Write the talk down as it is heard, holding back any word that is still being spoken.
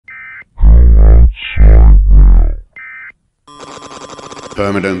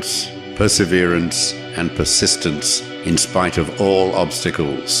Permanence, perseverance, and persistence in spite of all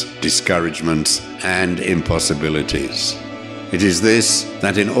obstacles, discouragements, and impossibilities. It is this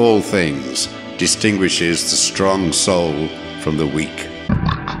that in all things distinguishes the strong soul from the weak.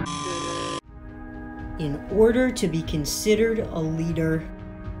 In order to be considered a leader,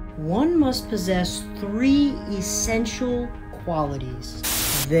 one must possess 3 essential qualities.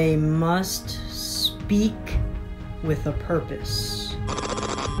 They must speak with a purpose.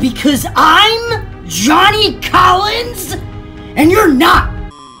 Because I'm Johnny Collins, and you're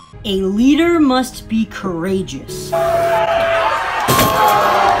not! A leader must be courageous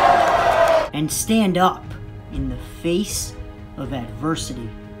and stand up in the face of adversity.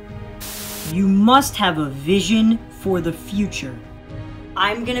 You must have a vision for the future.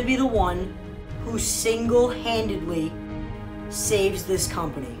 I'm gonna be the one who single-handedly saves this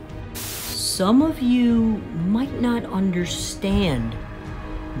company. Some of you might not understand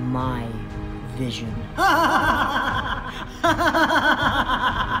my vision.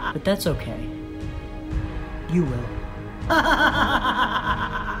 But that's okay. You will.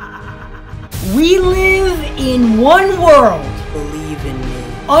 We live in one world. Believe in me.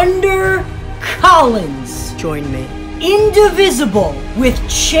 Under Collins. Join me. Indivisible with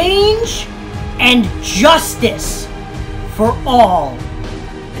change and justice for all.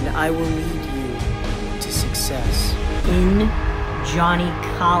 And I will lead you to success. In Johnny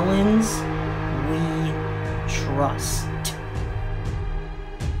Collins, we trust.